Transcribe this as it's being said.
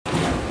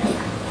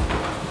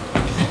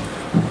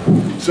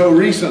So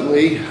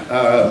recently,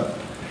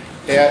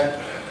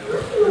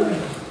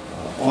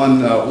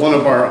 on one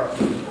of our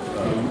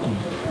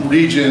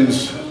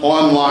region's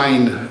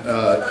online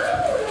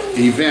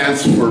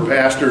events for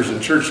pastors and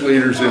church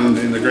leaders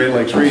in the Great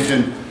Lakes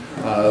region,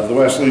 the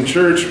Wesleyan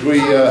Church,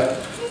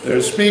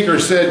 the speaker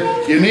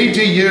said, you need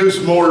to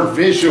use more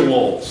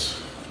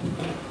visuals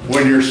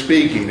when you're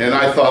speaking. And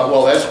I thought,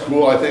 well, that's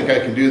cool. I think I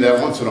can do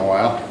that once in a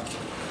while.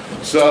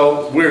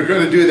 So we're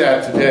going to do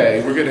that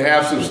today. We're going to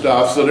have some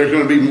stuff. So there's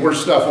going to be more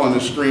stuff on the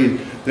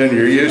screen than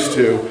you're used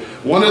to.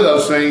 One of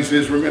those things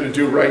is we're going to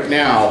do right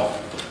now.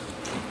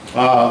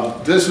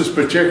 This is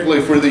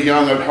particularly for the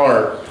young at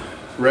heart.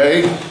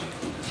 Ray?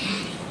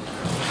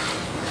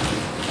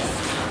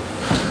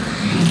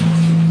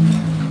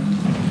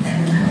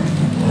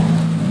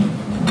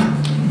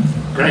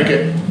 Crank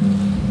it.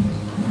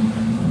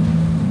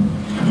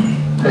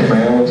 Hey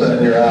man, what's that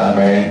in your eye,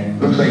 man?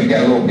 Looks like you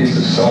got a little piece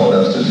of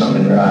sawdust or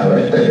something in your eye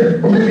right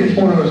there. Or maybe it's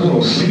one of those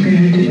little sleepy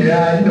things in your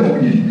eye. You know,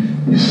 when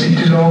you sleep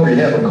too long or you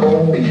have a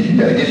cold, you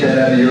gotta get that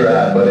out of your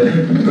eye, buddy.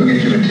 Let me go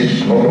get you a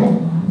tissue. Hold on.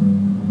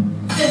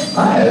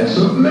 I had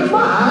something in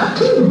my eye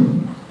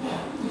too.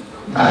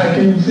 I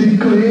can see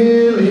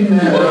clearly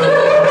now.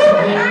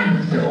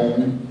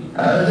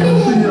 I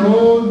can see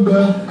all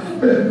but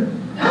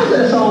how's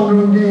that song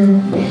go again?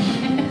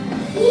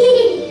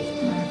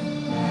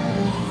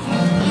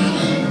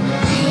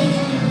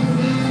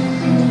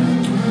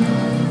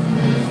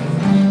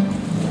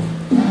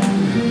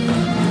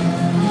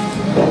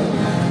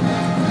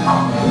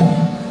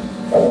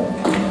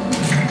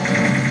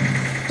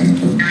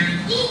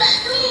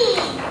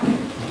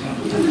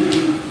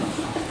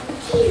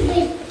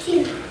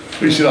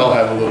 We should all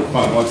have a little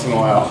fun once in a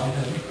while,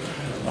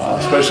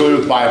 especially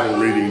with Bible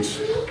readings.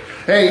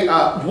 Hey,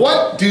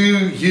 what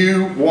do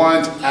you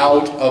want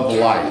out of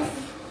life?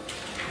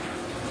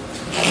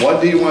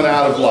 What do you want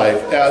out of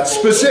life?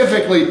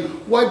 Specifically,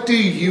 what do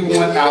you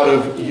want out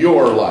of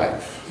your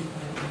life?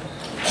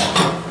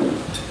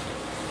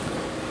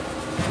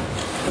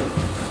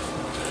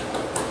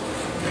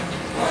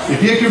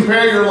 If you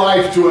compare your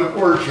life to an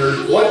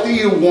orchard, what do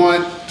you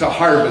want to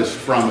harvest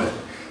from it?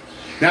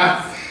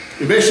 Now,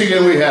 in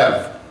Michigan, we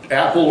have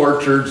apple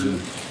orchards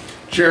and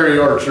cherry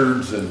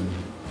orchards and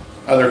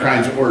other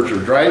kinds of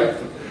orchards, right?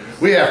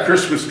 We have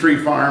Christmas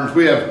tree farms.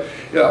 We have,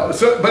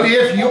 but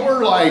if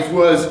your life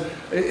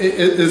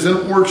is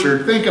an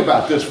orchard, think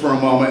about this for a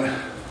moment.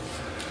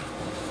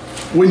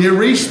 When you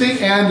reach the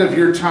end of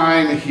your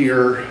time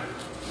here,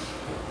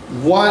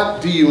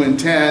 what do you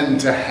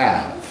intend to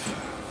have?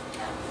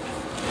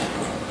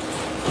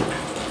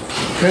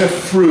 What kind of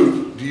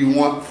fruit do you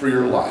want for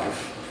your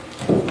life?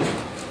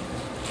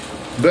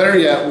 Better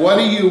yet, what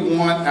do you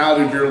want out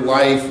of your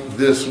life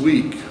this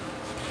week?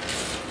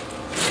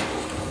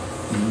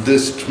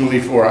 This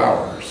 24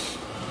 hours?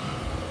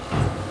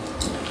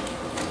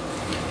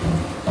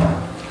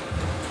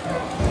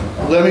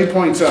 Let me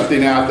point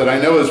something out that I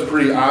know is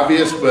pretty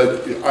obvious,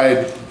 but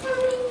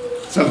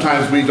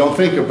sometimes we don't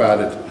think about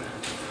it.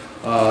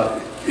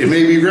 It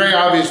may be very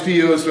obvious to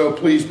you, so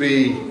please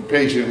be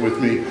patient with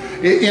me.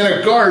 In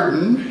a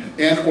garden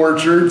and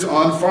orchards,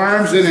 on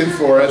farms and in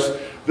forests,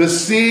 the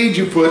seed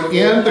you put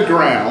in the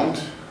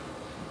ground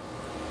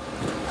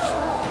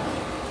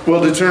will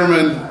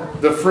determine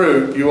the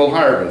fruit you will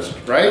harvest,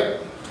 right?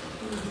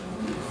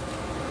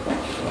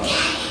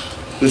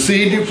 The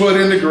seed you put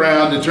in the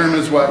ground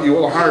determines what you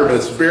will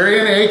harvest. Bury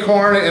an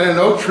acorn and an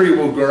oak tree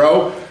will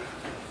grow.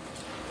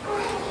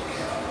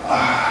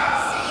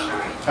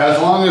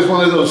 As long as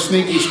one of those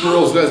sneaky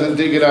squirrels doesn't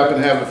dig it up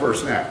and have the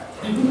first nap.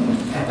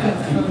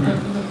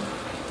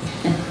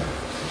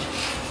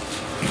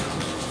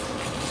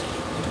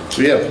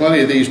 We have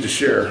plenty of these to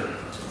share.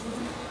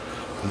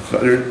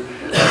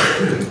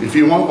 If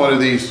you want one of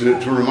these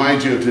to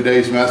remind you of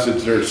today's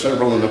message, there are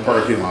several in the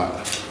parking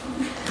lot.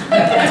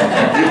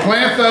 You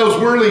plant those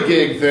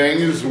whirligig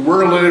things,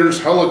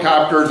 whirlers,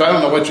 helicopters, I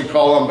don't know what you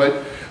call them,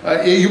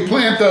 but you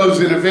plant those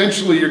and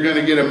eventually you're going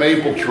to get a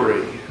maple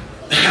tree.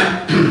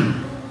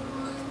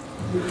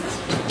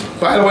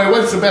 By the way,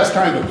 what's the best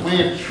time to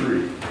plant a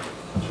tree?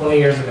 20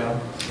 years ago.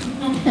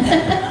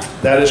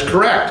 That is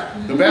correct.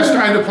 The best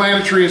time to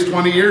plant a tree is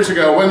 20 years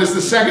ago. When is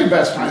the second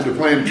best time to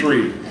plant a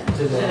tree?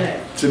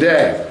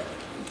 Today.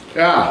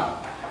 Yeah.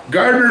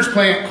 Gardeners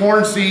plant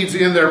corn seeds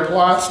in their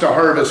plots to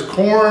harvest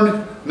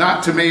corn,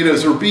 not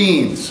tomatoes or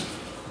beans.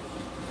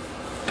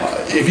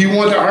 If you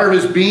want to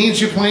harvest beans,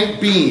 you plant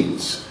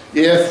beans.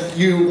 If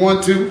you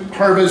want to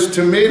harvest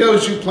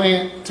tomatoes, you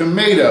plant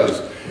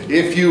tomatoes.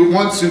 If you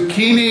want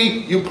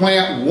zucchini, you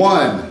plant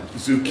one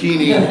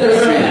zucchini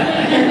seed.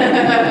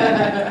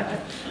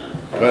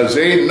 Because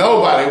ain't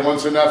nobody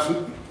wants enough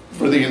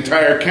for the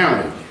entire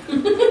county.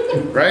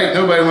 Right?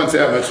 Nobody wants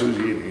that much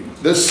zucchini.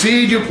 The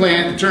seed you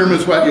plant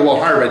determines what you will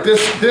harvest.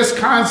 This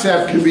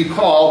concept can be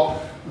called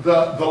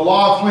the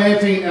law of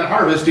planting and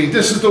harvesting.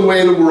 This is the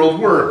way the world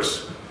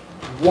works.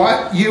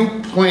 What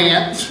you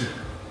plant,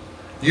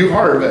 you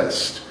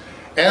harvest.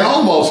 And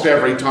almost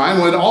every time,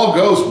 when all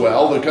goes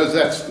well, because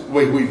that's the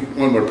way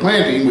when we're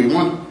planting, we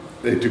want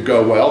it to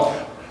go well.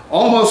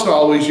 almost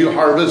always you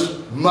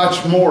harvest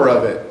much more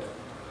of it.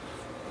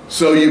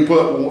 So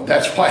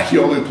that's why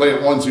you only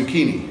plant one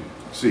zucchini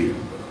seed,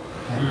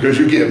 because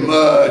you get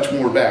much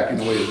more back in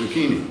the way of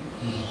zucchini.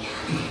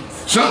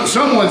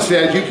 Someone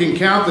said you can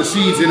count the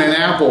seeds in an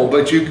apple,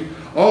 but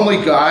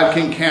only God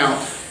can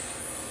count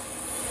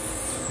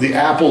the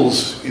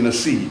apples in a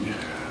seed.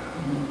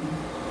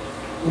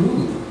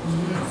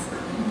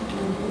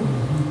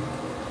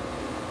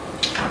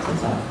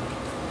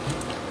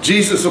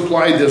 Jesus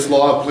applied this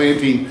law of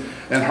planting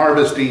and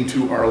harvesting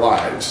to our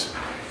lives.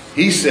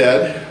 He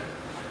said,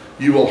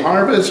 you will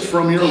harvest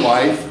from your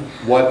life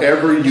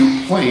whatever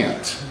you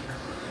plant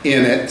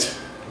in it,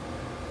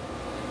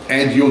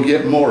 and you'll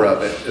get more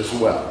of it as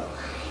well.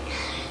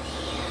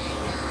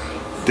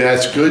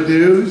 That's good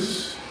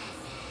news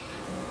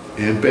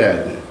and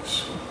bad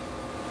news.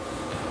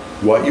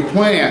 What you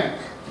plant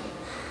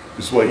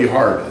is what you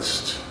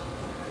harvest,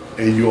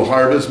 and you'll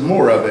harvest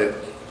more of it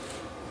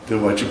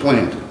than what you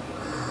planted.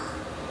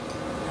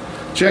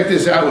 Check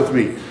this out with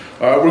me.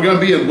 We're going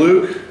to be in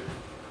Luke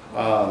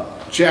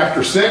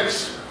chapter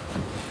 6,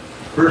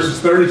 verses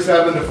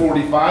 37 to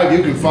 45.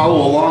 You can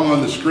follow along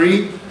on the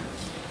screen.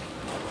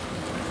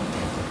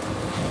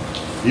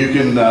 You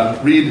can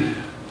read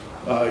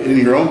in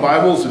your own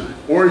Bibles,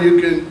 or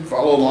you can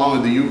follow along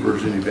in the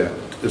YouVersion event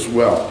as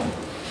well.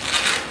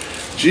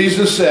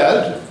 Jesus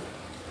said,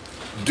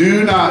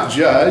 do not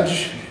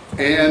judge,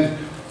 and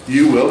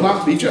you will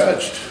not be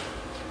judged.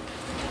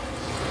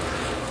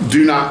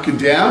 Do not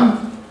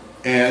condemn,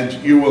 and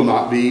you will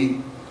not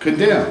be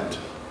condemned.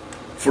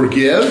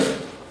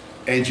 Forgive,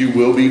 and you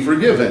will be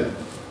forgiven.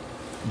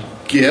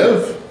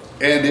 Give,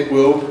 and it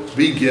will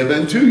be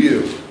given to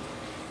you.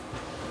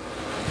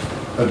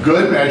 A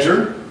good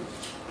measure,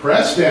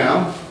 pressed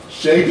down,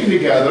 shaken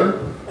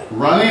together,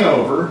 running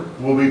over,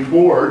 will be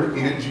poured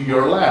into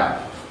your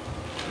lap.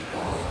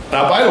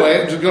 Now, by the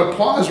way, I'm just going to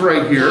pause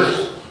right here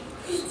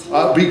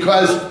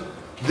because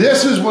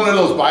this is one of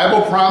those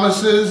Bible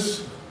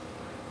promises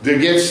that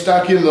gets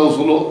stuck in those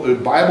little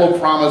Bible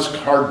promise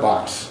card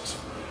boxes.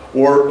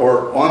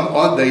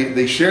 Or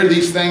they share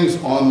these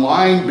things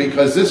online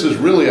because this is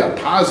really a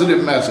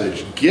positive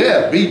message.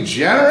 Give, be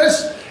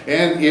generous,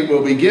 and it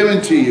will be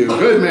given to you.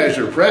 Good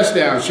measure, pressed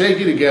down,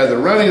 shaken together,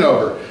 running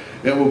over,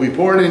 and will be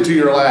poured into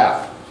your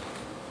lap.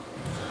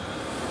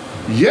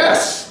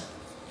 Yes,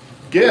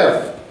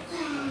 give.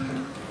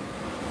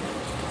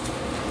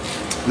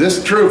 This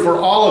is true for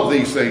all of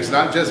these things,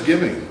 not just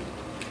giving.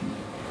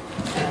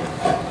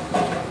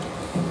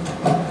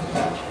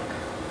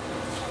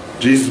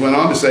 Jesus went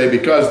on to say,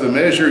 because the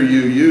measure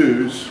you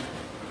use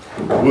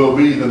will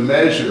be the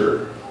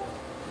measure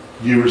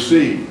you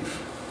receive.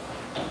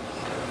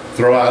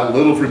 Throw out a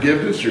little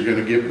forgiveness, you're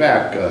going to get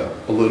back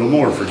a little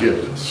more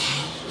forgiveness.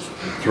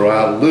 Throw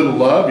out a little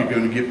love, you're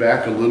going to get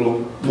back a little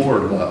more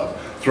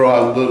love. Throw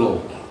out a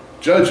little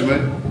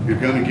judgment, you're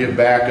going to get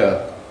back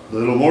a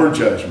little more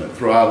judgment.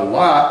 Throw out a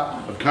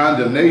lot of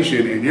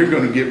condemnation, and you're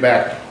going to get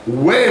back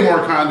way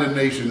more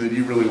condemnation than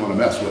you really want to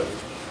mess with.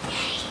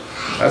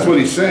 That's what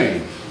he's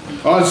saying.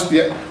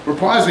 We're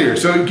pausing here.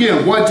 So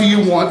again, what do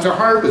you want to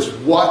harvest?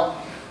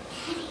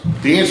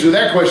 The answer to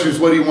that question is,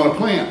 what do you want to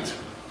plant?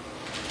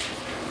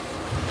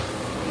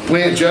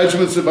 Plant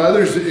judgments of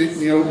others,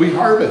 we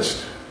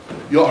harvest.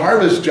 You'll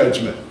harvest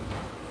judgment.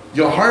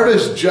 You'll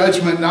harvest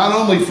judgment not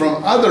only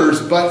from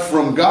others, but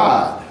from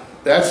God.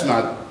 That's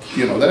not,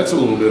 that's a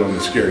little bit on the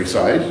scary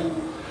side.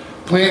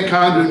 Plant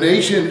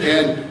condemnation,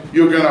 and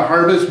you're going to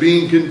harvest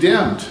being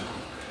condemned.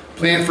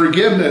 Plant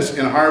forgiveness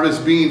and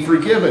harvest being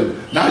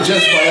forgiven, not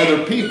just by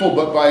other people,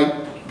 but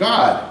by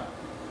God.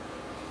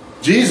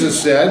 Jesus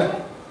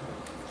said,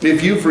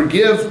 if you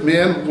forgive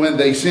men when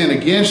they sin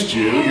against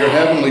you, your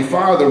heavenly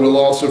Father will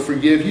also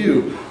forgive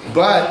you.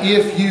 But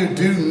if you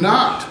do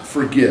not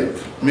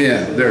forgive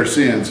men their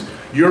sins,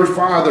 your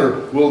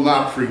Father will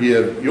not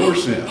forgive your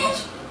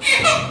sins.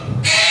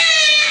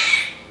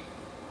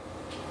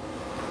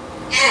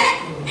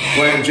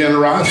 Plant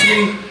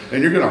generosity,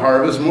 and you're going to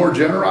harvest more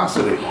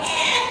generosity.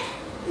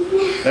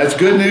 That's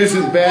good news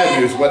and bad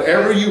news.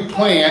 Whatever you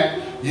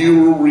plant, you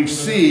will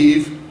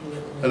receive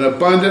an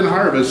abundant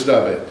harvest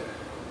of it.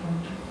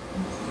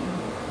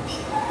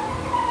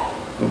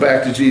 Go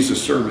back to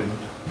Jesus' sermon.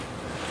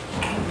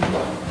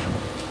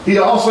 He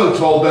also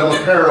told them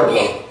a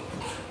parable.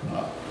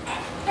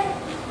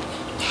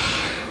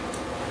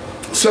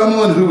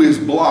 Someone who is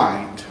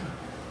blind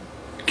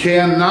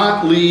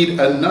cannot lead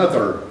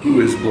another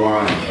who is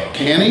blind,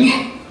 can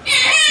he?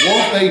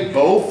 Won't they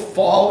both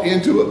fall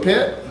into a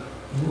pit?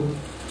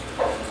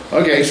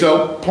 Okay,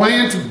 so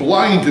plant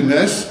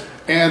blindness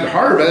and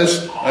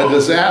harvest a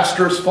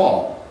disastrous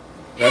fall.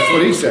 That's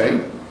what he's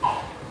saying.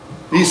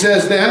 He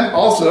says then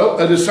also,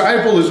 a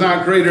disciple is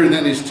not greater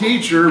than his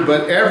teacher,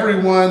 but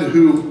everyone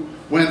who,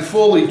 when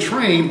fully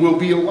trained, will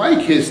be like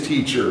his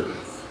teacher.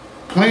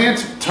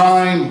 Plant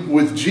time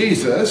with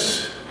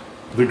Jesus,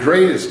 the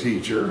greatest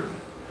teacher,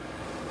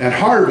 and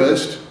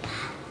harvest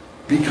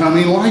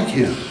becoming like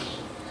him.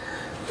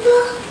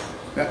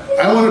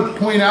 I want to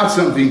point out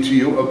something to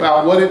you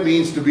about what it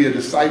means to be a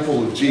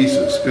disciple of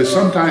Jesus, because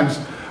sometimes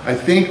I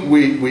think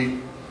we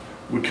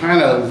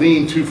kind of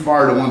lean too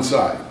far to one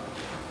side.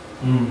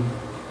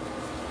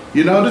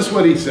 You notice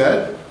what he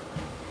said?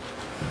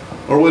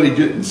 Or what he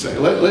didn't say?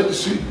 Let's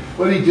see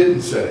what he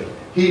didn't say.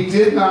 He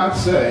did not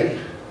say,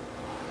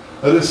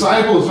 a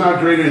disciple is not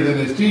greater than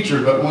his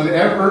teacher, but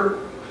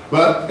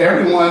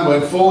everyone,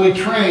 when fully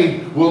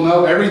trained, will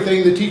know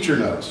everything the teacher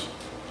knows.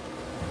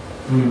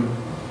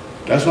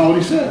 That's not what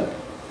he said.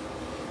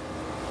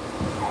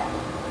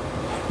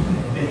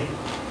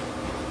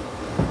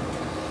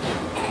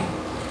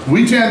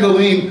 We tend to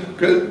lean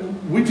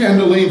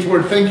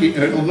toward thinking,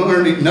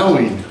 learning,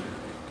 knowing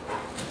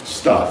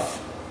stuff.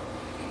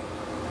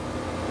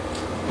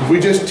 If we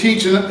just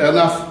teach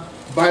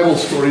enough Bible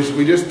stories, if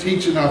we just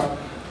teach enough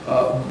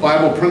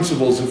Bible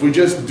principles, if we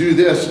just do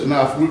this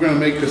enough, we're going to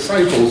make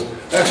disciples.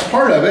 That's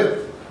part of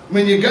it. I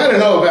mean, you got to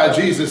know about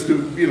Jesus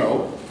to,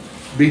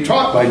 be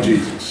taught by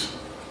Jesus.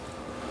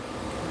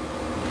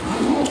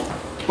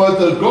 But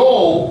the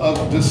goal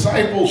of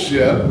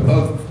discipleship,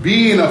 of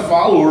being a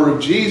follower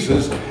of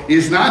Jesus,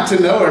 is not to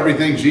know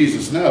everything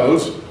Jesus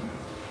knows,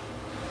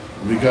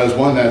 because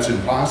one, that's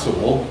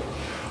impossible.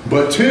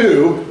 But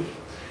two,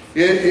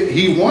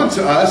 he wants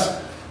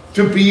us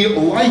to be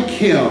like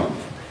him.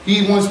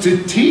 He wants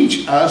to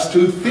teach us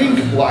to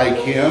think like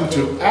him,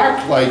 to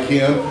act like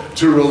him,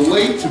 to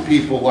relate to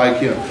people like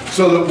him.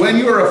 So that when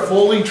you're a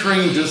fully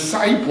trained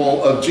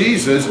disciple of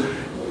Jesus,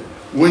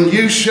 when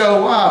you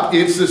show up,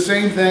 it's the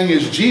same thing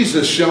as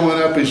Jesus showing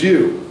up as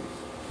you.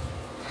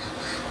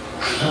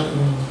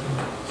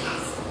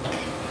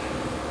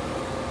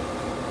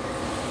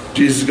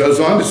 Jesus goes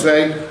on to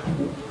say,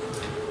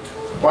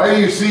 why do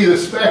you see the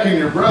speck in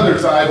your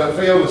brother's eye but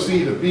fail to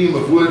see the beam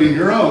of wood in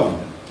your own?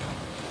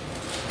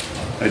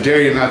 I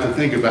dare you not to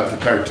think about the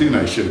cartoon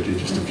I showed you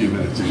just a few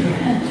minutes ago.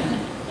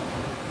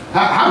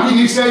 How can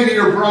you say to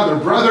your brother,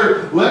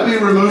 brother, let me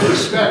remove the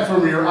speck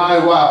from your eye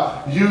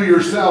while you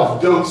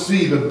yourself don't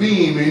see the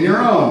beam in your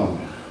own?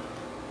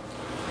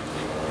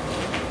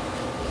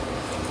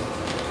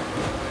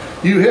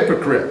 You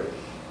hypocrite.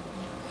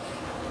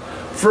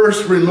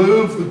 First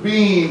remove the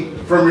beam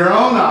from your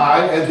own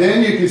eye, and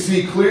then you can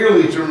see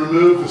clearly to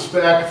remove the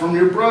speck from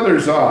your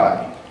brother's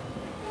eye.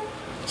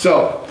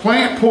 So,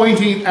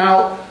 pointing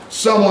out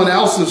someone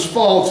else's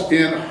faults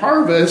in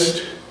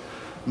harvest,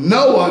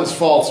 no one's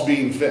faults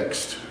being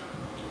fixed.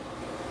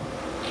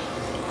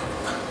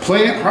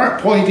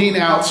 Pointing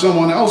out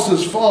someone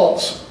else's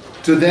faults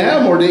to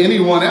them or to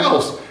anyone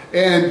else,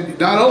 and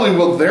not only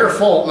will their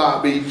fault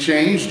not be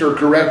changed or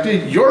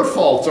corrected, your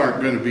faults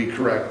aren't going to be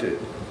corrected.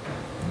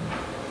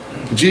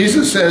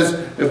 Jesus says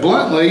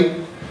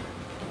bluntly,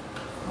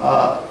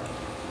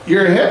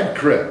 you're a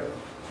hypocrite.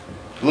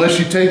 Unless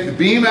you take the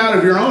beam out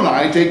of your own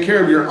eye, take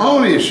care of your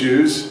own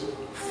issues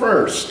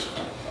first.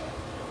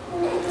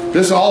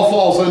 This all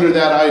falls under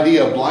that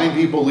idea of blind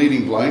people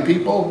leading blind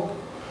people.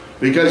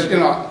 Because,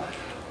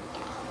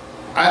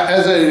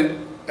 as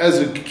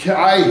a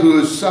guy who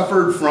has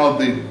suffered from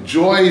the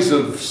joys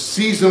of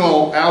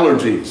seasonal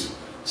allergies,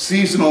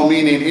 seasonal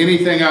meaning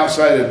anything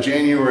outside of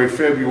January,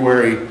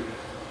 February,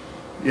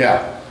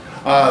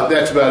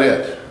 that's about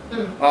it.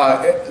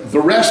 The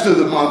rest of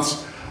the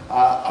months,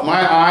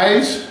 my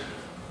eyes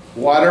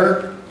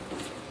water,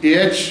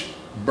 itch,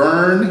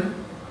 burn,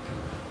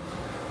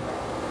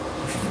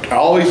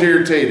 always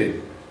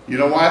irritated. You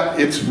know what?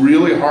 It's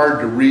really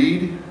hard to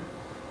read.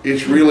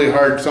 It's really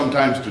hard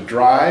sometimes to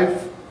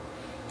drive.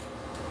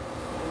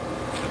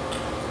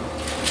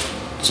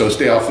 So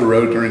stay off the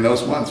road during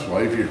those months.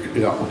 Why? If you're,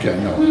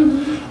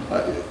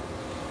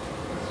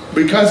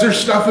 because there's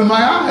stuff in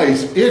my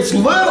eyes. It's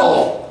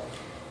little.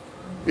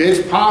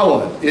 It's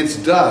pollen. It's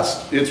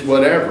dust. It's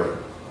whatever.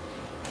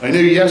 I knew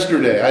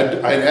yesterday,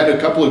 I'd had a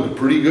couple of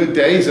pretty good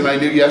days, and I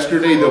knew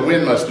yesterday the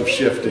wind must have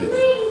shifted.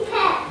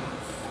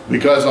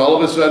 Because all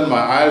of a sudden my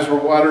eyes were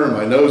watering,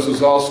 my nose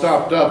was all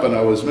stopped up, and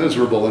I was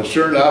miserable. And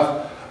sure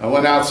enough, I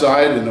went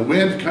outside, and the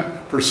wind,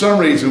 for some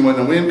reason, when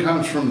the wind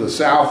comes from the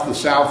south, the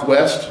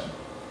southwest,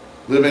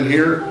 living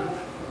here,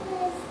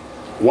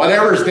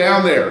 whatever's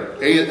down there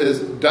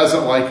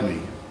doesn't like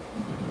me.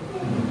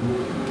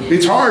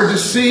 It's hard to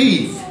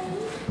see.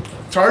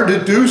 It's hard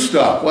to do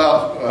stuff.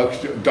 Well,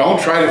 don't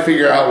try to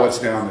figure out what's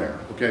down there.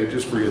 Okay,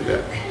 just forget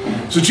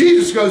that. So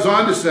Jesus goes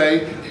on to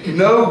say,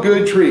 no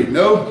good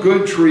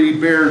tree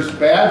bears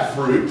bad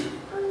fruit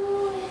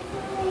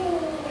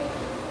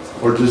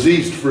or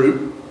diseased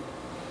fruit,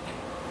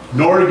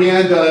 nor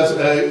again does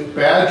a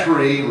bad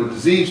tree or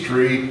diseased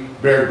tree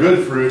bear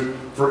good fruit,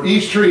 for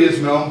each tree is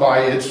known by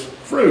its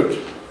fruit.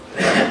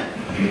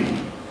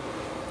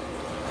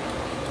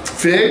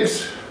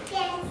 Figs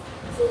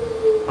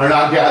are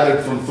not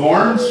gathered from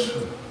thorns.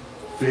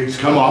 Figs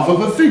come off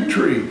of a fig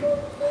tree.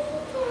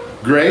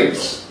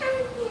 Grapes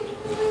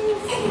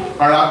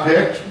are not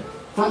picked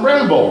from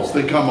brambles.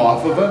 They come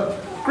off of a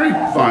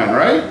grapevine,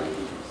 right?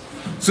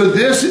 So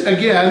this,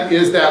 again,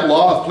 is that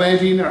law of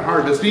planting and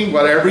harvesting.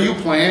 Whatever you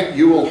plant,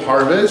 you will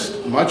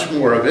harvest much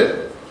more of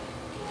it.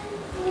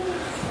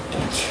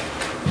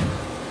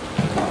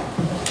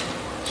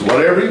 So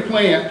whatever you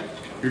plant,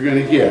 you're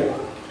going to get.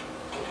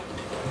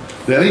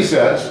 Then he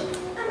says,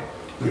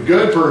 the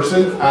good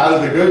person out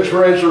of the good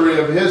treasury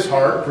of his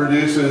heart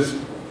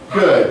produces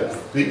good.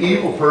 The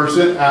evil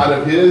person out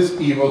of his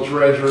evil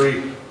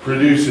treasury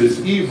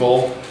produces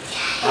evil.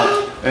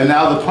 And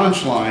now the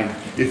punchline.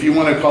 If you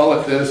want to call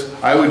it this,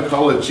 I would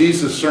call it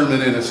Jesus'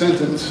 sermon in a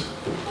sentence.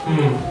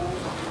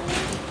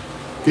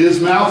 His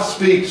mouth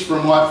speaks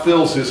from what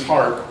fills his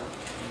heart.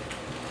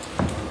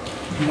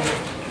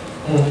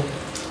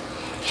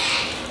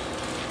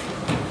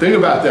 Think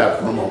about that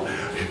for a moment.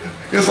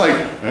 It's like,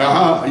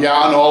 yeah,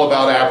 I know all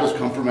about apples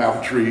come from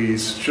apple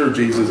trees. Sure,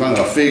 Jesus, I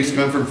know figs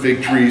come from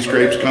fig trees,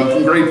 grapes come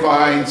from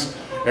grapevines.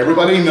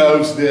 Everybody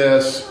knows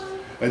this.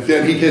 And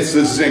then he hits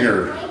the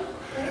zinger.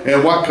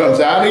 And what comes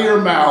out of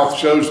your mouth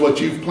shows what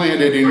you've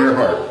planted in your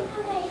heart.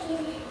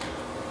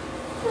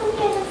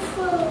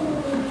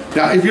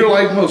 Now, if you're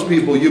like most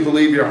people, you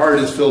believe your heart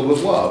is filled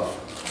with love.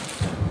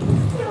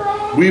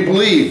 We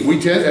believe, we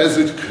tend, as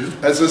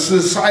a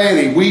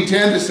society, we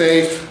tend to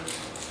say,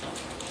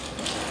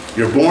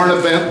 you're born a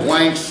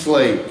blank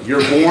slate.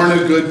 You're born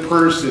a good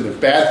person.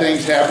 If bad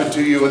things happen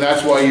to you, and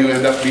that's why you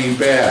end up being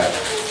bad.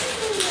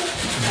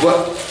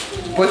 But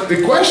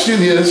the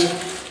question is,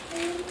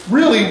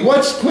 really,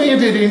 what's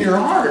planted in your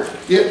heart?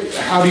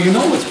 How do you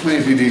know what's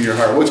planted in your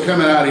heart? What's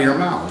coming out of your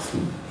mouth?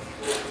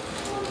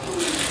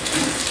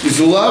 Is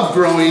love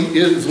growing?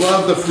 Is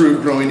love the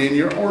fruit growing in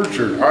your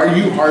orchard? Are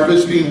you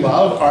harvesting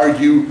love? Are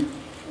you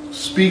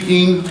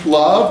speaking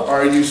love?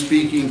 Are you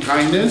speaking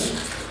kindness?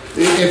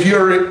 If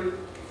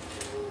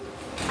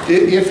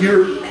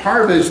your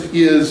harvest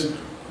is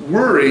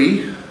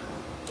worry,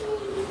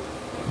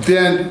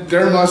 then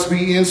there must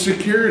be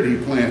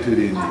insecurity planted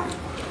in you.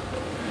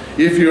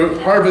 If you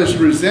harvest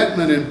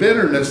resentment and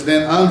bitterness,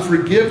 then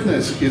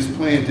unforgiveness is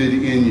planted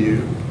in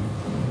you.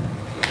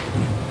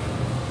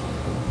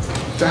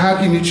 So how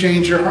can you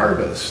change your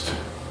harvest?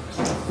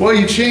 Well,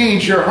 you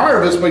change your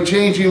harvest by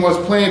changing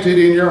what's planted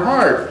in your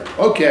heart.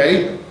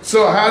 Okay,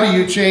 so how do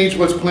you change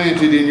what's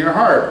planted in your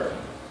heart?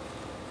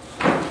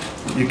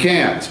 You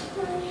can't.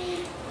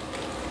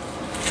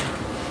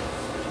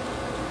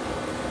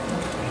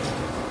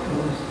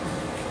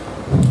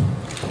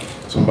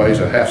 Somebody's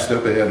a half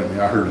step ahead of me.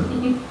 I heard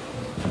him.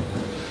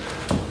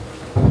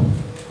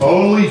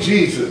 Only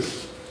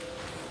Jesus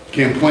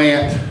can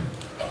plant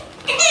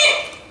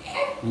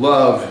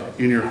love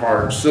in your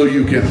heart so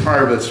you can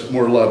harvest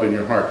more love in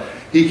your heart.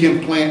 He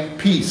can plant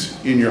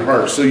peace in your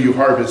heart so you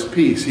harvest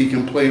peace. He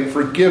can plant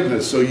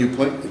forgiveness so you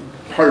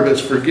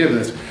harvest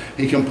forgiveness.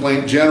 He can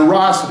plant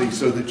generosity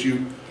so that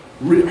you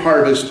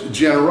harvest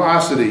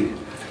generosity.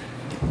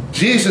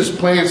 Jesus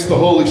plants the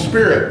Holy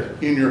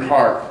Spirit in your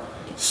heart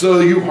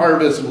so you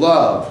harvest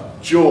love,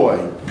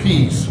 joy,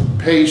 peace,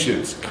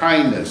 patience,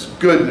 kindness,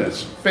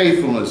 goodness,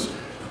 faithfulness,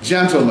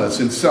 gentleness,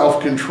 and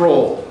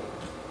self-control.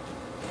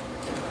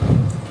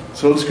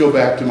 So let's go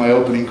back to my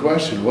opening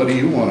question. What do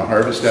you want to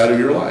harvest out of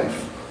your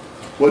life?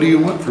 What do you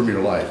want from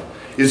your life?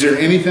 Is there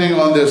anything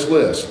on this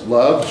list?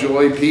 Love,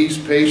 joy, peace,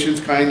 patience,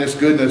 kindness,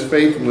 goodness,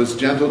 faithfulness,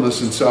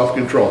 gentleness, and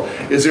self-control.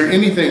 Is there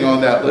anything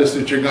on that list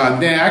that you're going,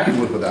 nah, I can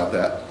live without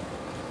that?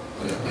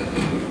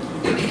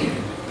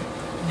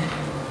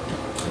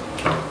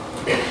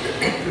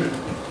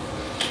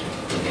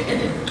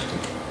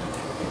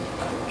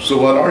 So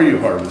what are you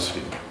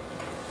harvesting?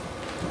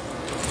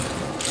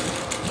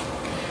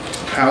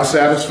 How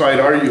satisfied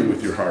are you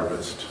with your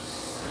harvest?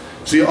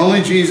 See,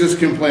 only Jesus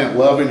can plant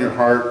love in your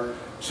heart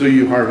so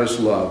you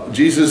harvest love.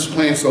 Jesus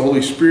plants the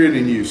Holy Spirit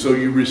in you so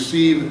you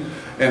receive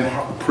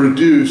and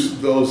produce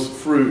those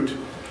fruit,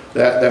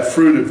 that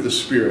fruit of the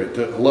Spirit,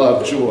 that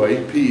love,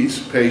 joy, peace,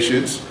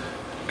 patience,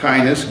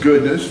 kindness,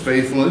 goodness,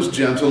 faithfulness,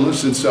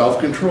 gentleness, and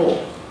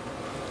self-control.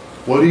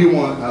 What do you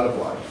want out of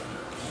life?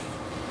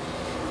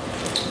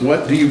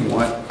 What do you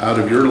want out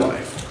of your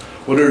life?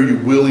 What are you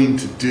willing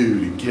to do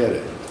to get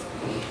it?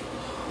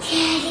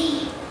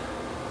 Daddy.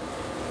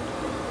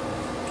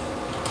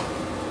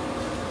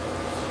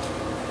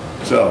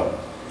 So,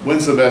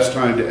 when's the best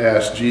time to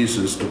ask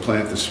Jesus to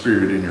plant the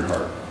Spirit in your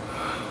heart?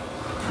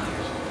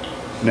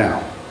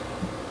 Now.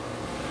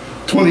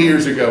 20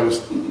 years ago was,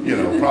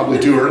 probably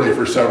too early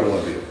for several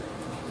of you.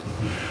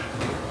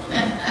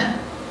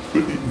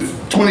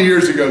 20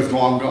 years ago is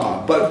long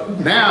gone. But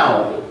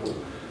now,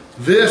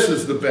 this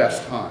is the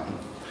best time.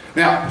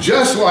 Now,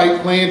 just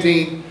like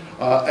planting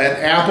an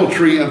apple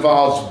tree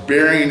involves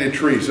burying a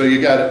tree. So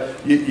you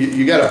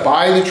gotta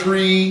buy the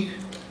tree.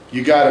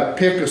 You gotta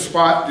pick a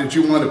spot that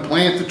you want to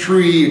plant the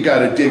tree. You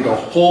gotta dig a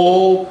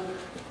hole.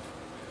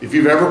 If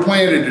you've ever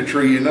planted a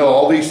tree, you know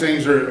all these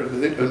things are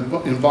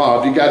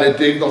involved. You gotta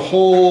dig the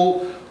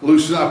hole,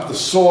 loosen up the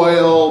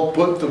soil,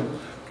 put the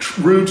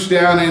roots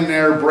down in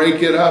there,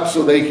 break it up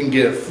so they can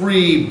get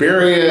free,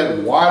 bury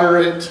it, water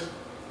it.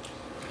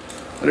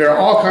 There are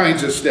all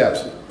kinds of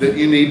steps that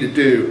you need to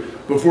do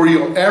before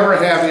you'll ever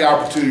have the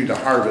opportunity to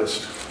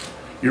harvest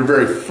your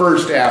very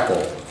first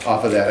apple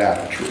off of that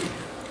apple tree.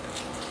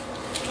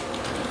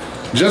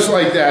 Just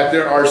like that,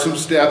 there are some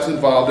steps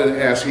involved in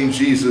asking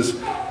Jesus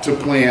to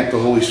plant the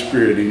Holy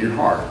Spirit in your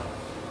heart.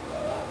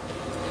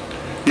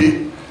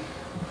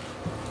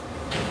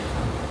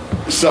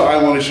 So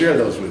I want to share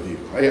those with you.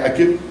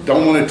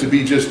 Don't want it to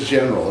be just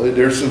general.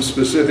 There's some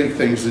specific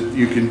things that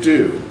you can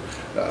do.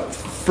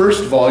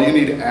 First of all, you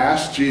need to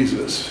ask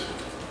Jesus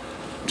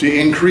to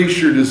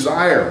increase your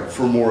desire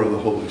for more of the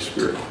Holy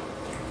Spirit.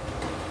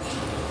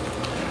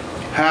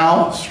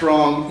 How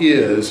strong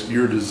is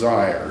your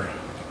desire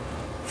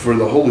for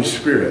the Holy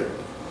Spirit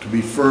to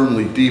be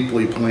firmly,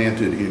 deeply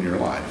planted in your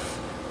life?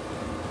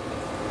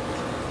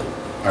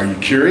 Are you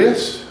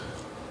curious?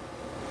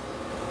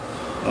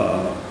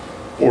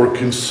 Or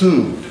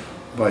consumed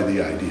by the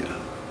idea?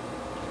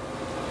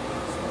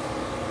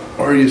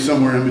 Or are you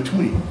somewhere in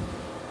between?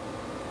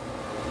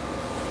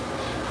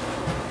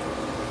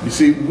 You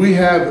see, we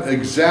have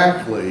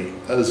exactly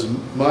as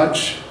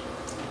much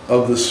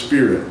of the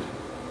Spirit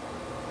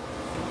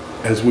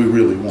as we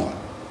really want.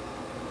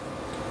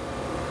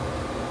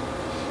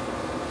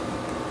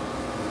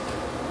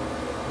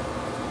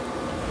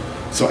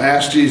 So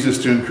ask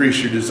Jesus to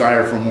increase your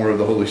desire for more of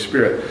the Holy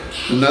Spirit.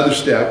 Another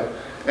step,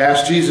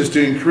 ask Jesus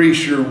to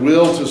increase your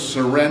will to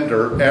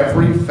surrender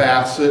every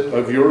facet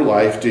of your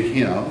life to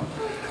Him.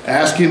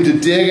 Ask Him to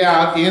dig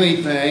out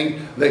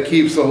anything that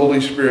keeps the Holy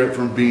Spirit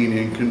from being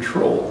in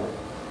control.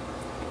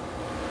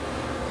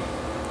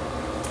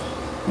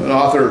 An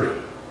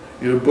author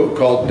in a book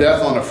called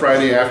Death on a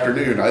Friday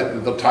Afternoon,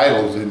 the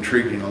title is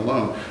intriguing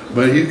alone,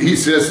 but he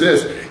says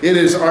this: it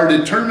is our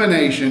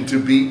determination to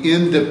be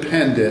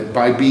independent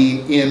by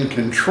being in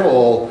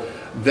control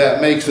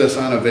that makes us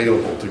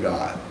unavailable to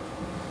God.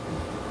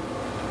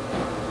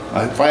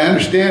 If I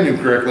understand him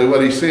correctly,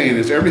 what he's saying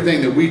is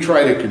everything that we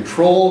try to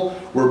control,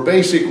 we're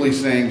basically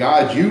saying,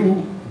 God,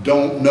 you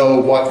don't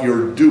know what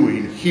you're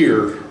doing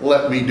here.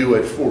 Let me do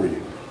it for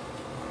you.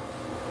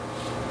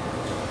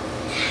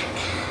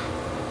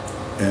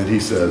 And he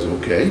says,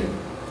 okay.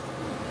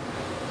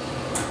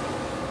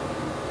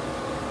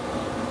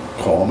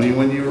 Call me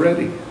when you're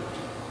ready.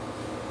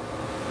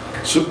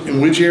 So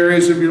in which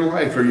areas of your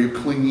life are you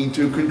clinging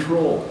to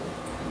control?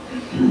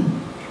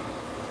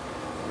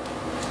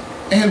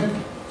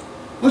 And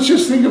let's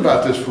just think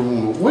about this for a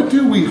moment. What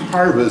do we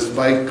harvest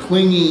by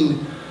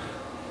clinging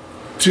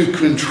to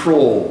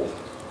control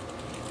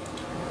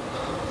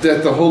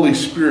that the Holy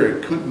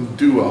Spirit couldn't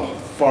do a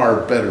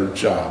far better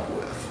job with?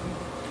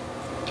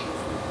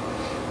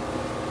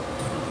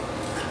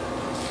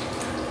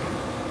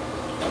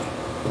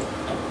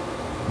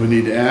 We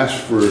need to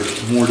ask for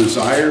more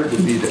desire. We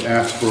need to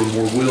ask for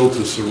more will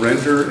to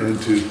surrender and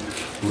to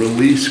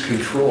release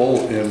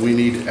control. And we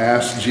need to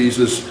ask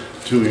Jesus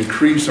to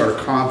increase our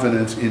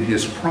confidence in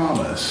His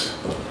promise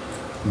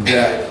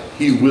that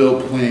He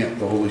will plant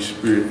the Holy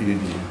Spirit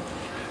in you.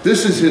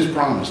 This is His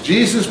promise.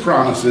 Jesus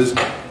promises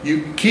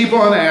you keep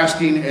on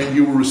asking and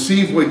you will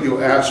receive what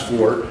you ask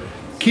for.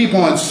 Keep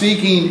on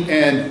seeking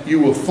and you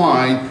will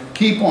find.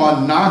 Keep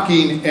on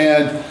knocking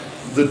and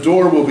the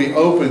door will be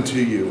open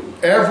to you.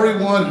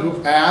 Everyone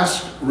who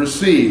asks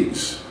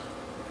receives.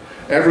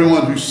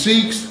 Everyone who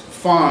seeks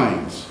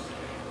finds.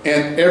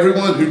 And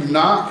everyone who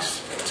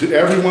knocks, to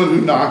everyone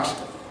who knocks,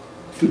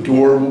 the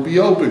door will be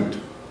opened.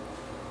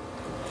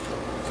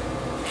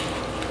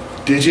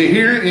 Did you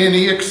hear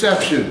any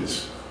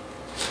exceptions?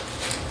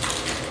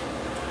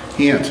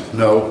 Hint,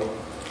 no.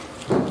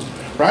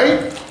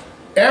 Right?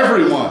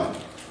 Everyone.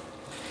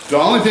 The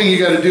only thing you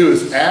got to do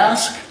is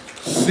ask,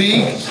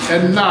 seek,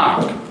 and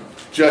knock.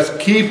 Just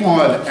keep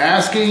on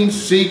asking,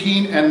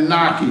 seeking, and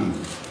knocking,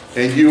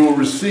 and you will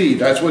receive.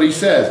 That's what he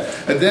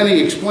says. And then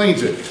he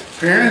explains it.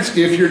 Parents,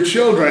 if your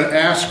children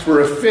ask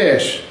for a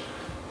fish,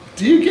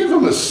 do you give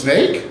them a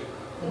snake?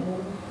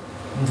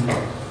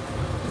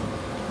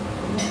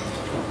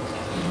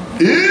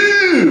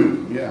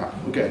 Ew! Yeah,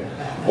 okay.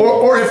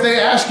 Or if they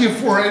ask you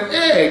for an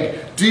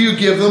egg, do you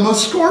give them a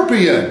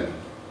scorpion?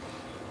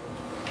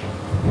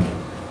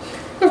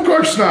 Of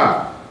course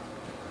not.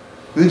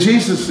 Then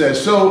Jesus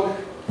says, so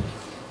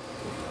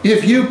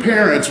if you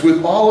parents,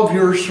 with all of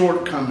your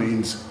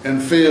shortcomings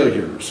and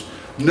failures,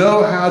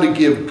 know how to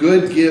give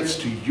good gifts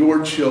to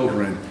your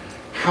children,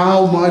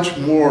 how much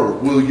more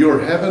will your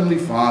Heavenly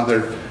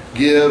Father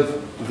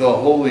give the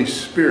Holy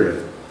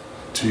Spirit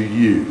to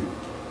you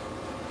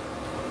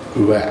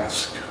who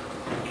ask?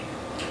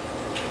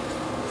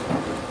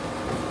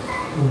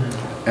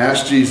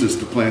 Ask Jesus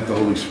to plant the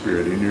Holy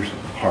Spirit in your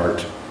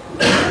heart.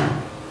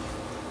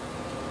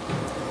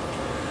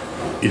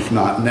 If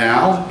not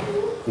now,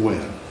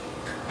 when?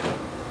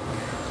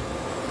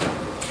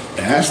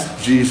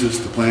 Ask Jesus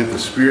to plant the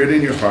Spirit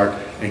in your heart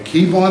and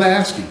keep on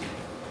asking.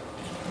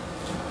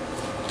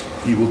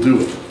 He will do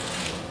it.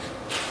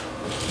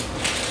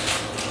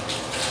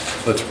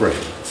 Let's pray.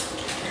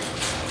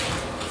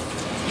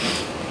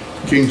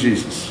 King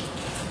Jesus,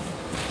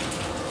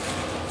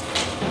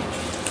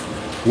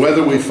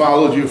 whether we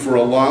followed you for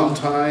a long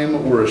time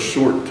or a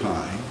short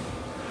time,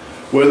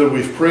 whether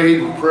we've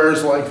prayed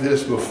prayers like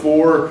this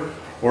before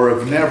or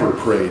have never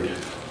prayed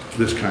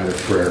this kind of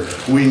prayer,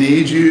 we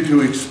need you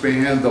to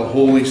expand the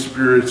Holy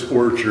Spirit's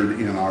orchard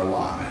in our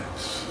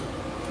lives.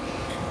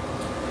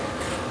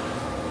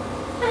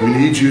 We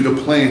need you to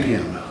plant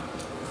him.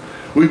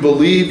 We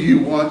believe you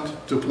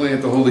want to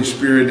plant the Holy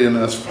Spirit in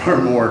us far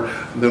more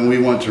than we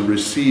want to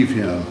receive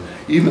him,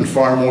 even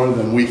far more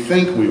than we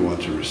think we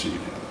want to receive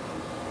him.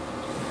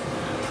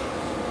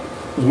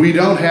 We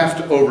don't have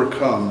to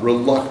overcome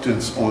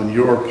reluctance on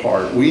your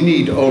part. We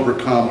need to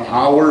overcome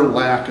our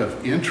lack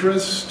of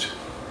interest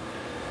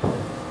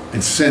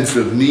and sense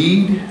of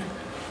need,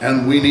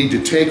 and we need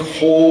to take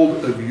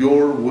hold of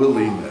your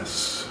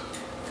willingness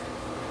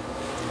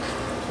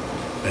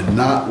and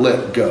not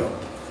let go.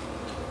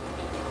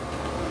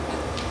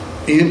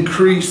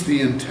 Increase the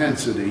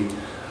intensity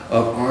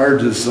of our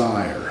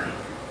desire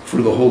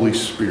for the Holy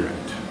Spirit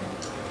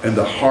and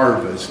the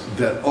harvest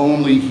that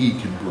only he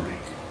can bring.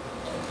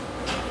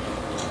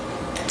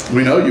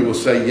 We know you will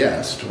say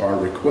yes to our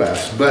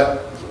request,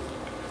 but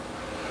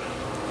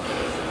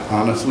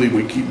honestly,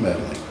 we keep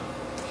meddling.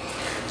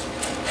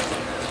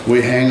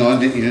 We hang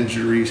on to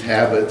injuries,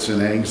 habits,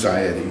 and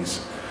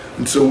anxieties.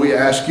 And so we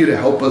ask you to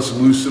help us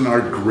loosen our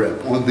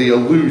grip on the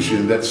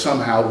illusion that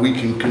somehow we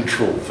can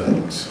control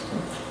things.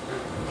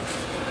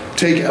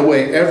 Take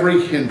away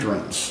every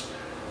hindrance.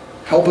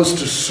 Help us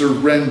to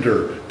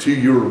surrender to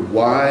your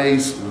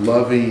wise,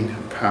 loving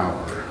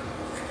power.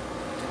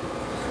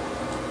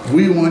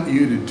 We want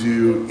you to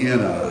do in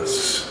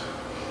us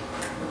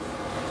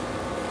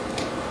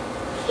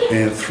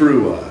and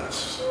through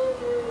us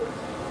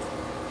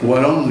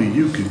what only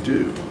you can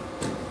do.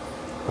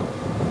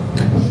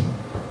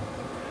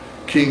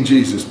 King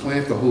Jesus,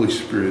 plant the Holy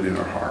Spirit in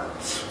our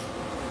hearts.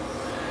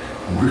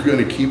 And we're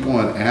going to keep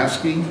on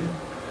asking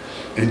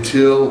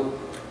until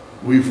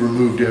we've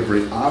removed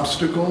every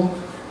obstacle,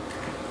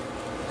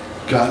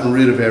 gotten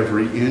rid of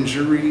every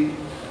injury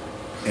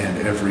and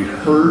every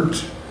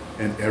hurt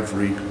and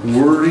every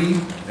worry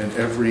and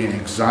every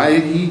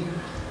anxiety.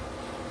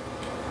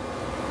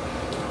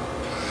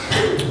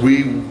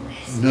 We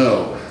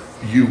know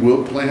you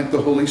will plant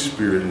the Holy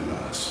Spirit in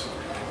us,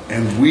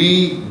 and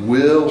we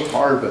will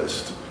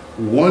harvest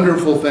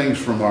wonderful things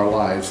from our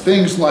lives.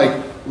 Things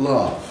like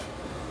love,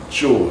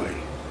 joy,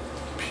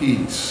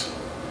 peace,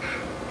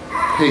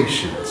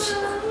 patience,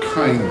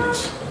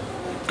 kindness,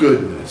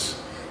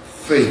 goodness,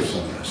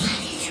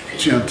 faithfulness,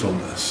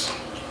 gentleness,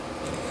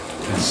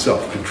 and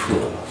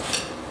self-control.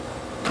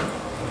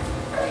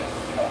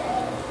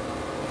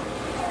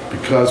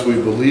 Because we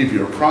believe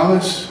your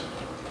promise,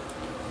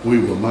 we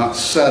will not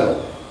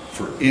settle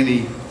for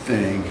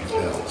anything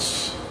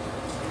else.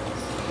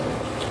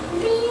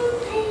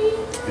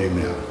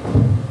 Amen.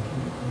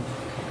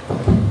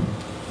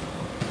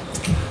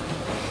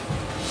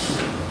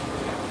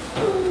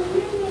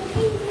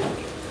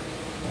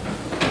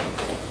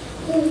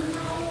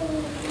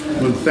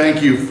 Well,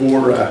 thank you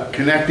for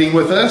connecting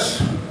with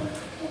us,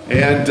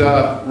 and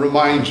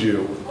remind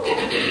you,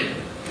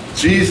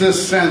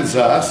 Jesus sends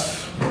us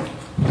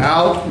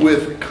out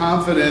with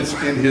confidence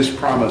in his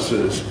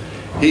promises.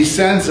 He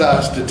sends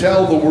us to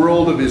tell the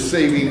world of his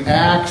saving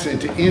acts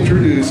and to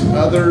introduce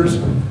others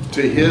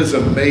to his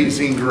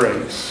amazing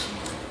grace.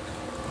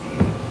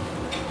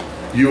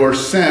 You are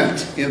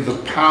sent in the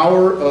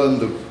power and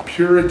the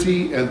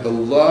purity and the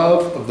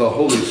love of the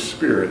Holy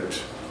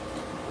Spirit.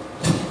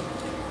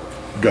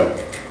 Go.